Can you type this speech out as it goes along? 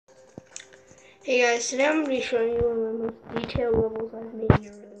Hey guys, today I'm going to be showing you one of the most detailed levels I've made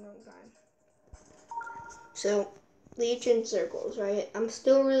in a really long time. So, Legion Circles, right? I'm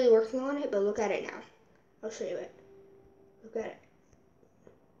still really working on it, but look at it now. I'll show you it. Look at it.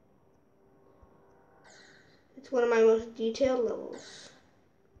 It's one of my most detailed levels.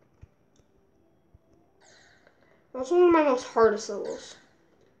 Also one of my most hardest levels.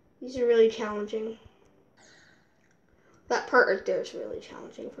 These are really challenging. That part right there is really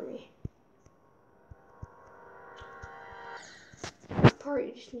challenging for me. That part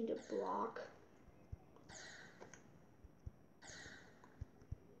you just need to block.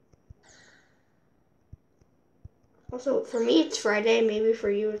 Also, for me it's Friday. Maybe for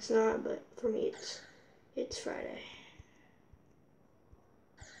you it's not, but for me it's Friday.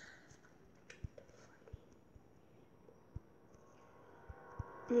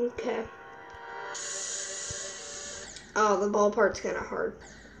 Okay. Oh, the ball part's kind of hard.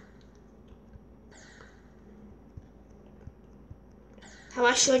 Have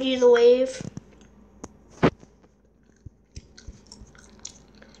I showed you the wave?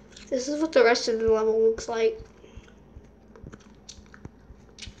 This is what the rest of the level looks like.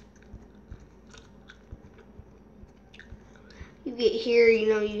 You get here,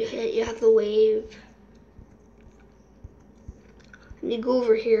 you have the wave. And you go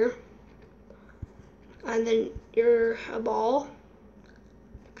over here. And then you're a ball.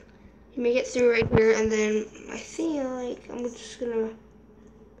 You make it through right here, and then I feel like I'm just gonna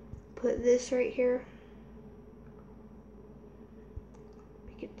put this right here.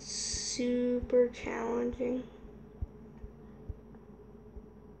 Make it super challenging.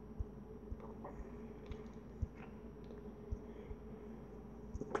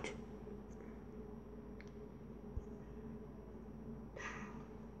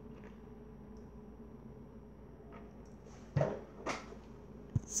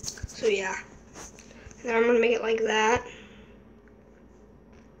 So yeah, and then I'm gonna make it like that.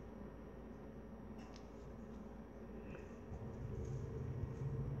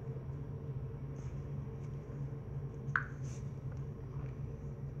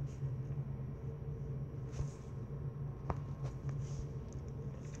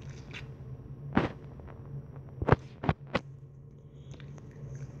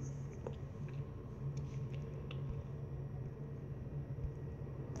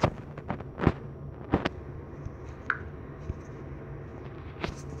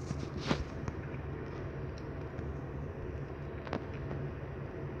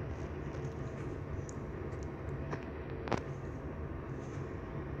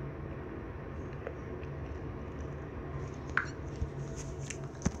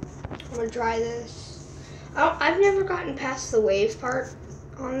 I'm gonna dry this. I've never gotten past the wave part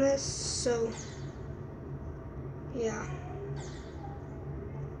on this, so yeah.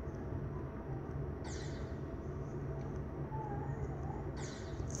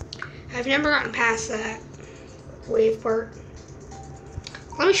 I've never gotten past that wave part.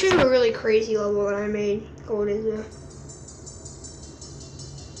 Let me show you a really crazy level that I made. What is it?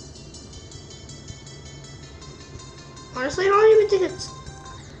 Honestly, I don't even think it's...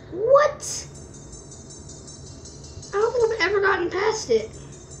 What? I don't think I've ever gotten past it.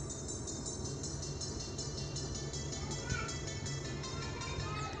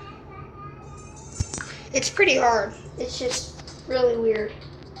 It's pretty hard. It's just really weird.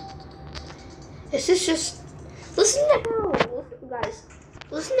 This is just... Listen to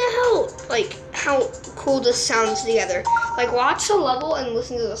how cool this sounds together. Like, watch the level and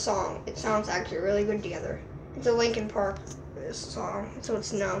listen to the song. It sounds actually really good together. It's a Linkin Park song, so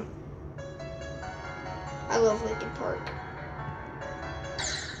it's known. I love Linkin Park.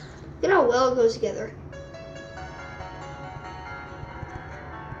 Look at how well it goes together.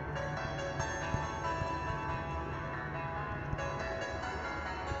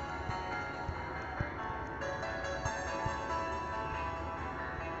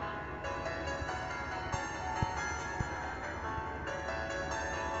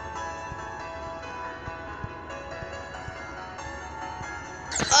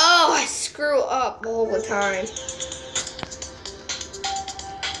 Oh, I screw up all the time.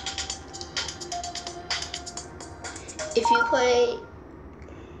 If you play...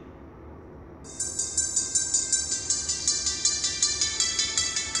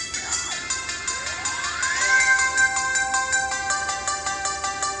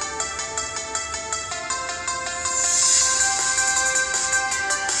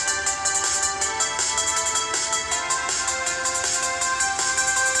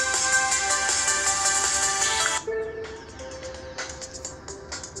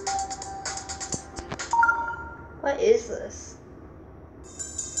 What is this?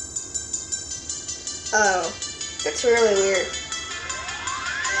 Oh, that's really weird.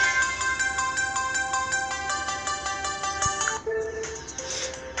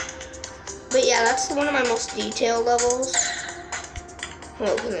 But yeah, that's one of my most detailed levels.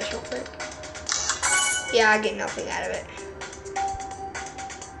 I'll open this real quick. Yeah, I get nothing out of it.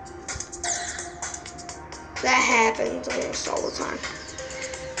 That happens almost all the time.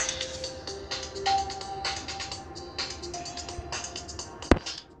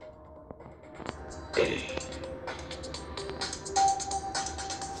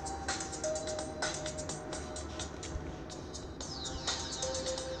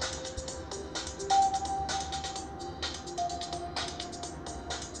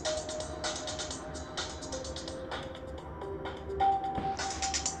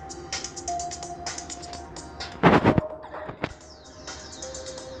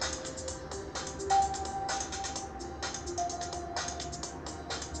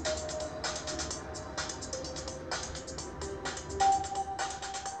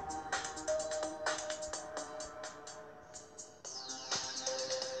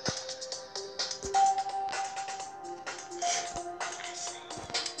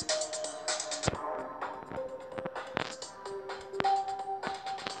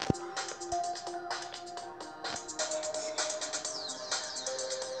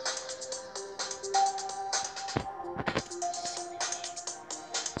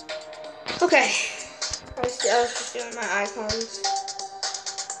 Okay, I was just doing my icons.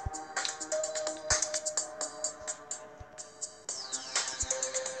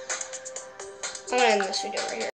 I'm gonna end this video right here.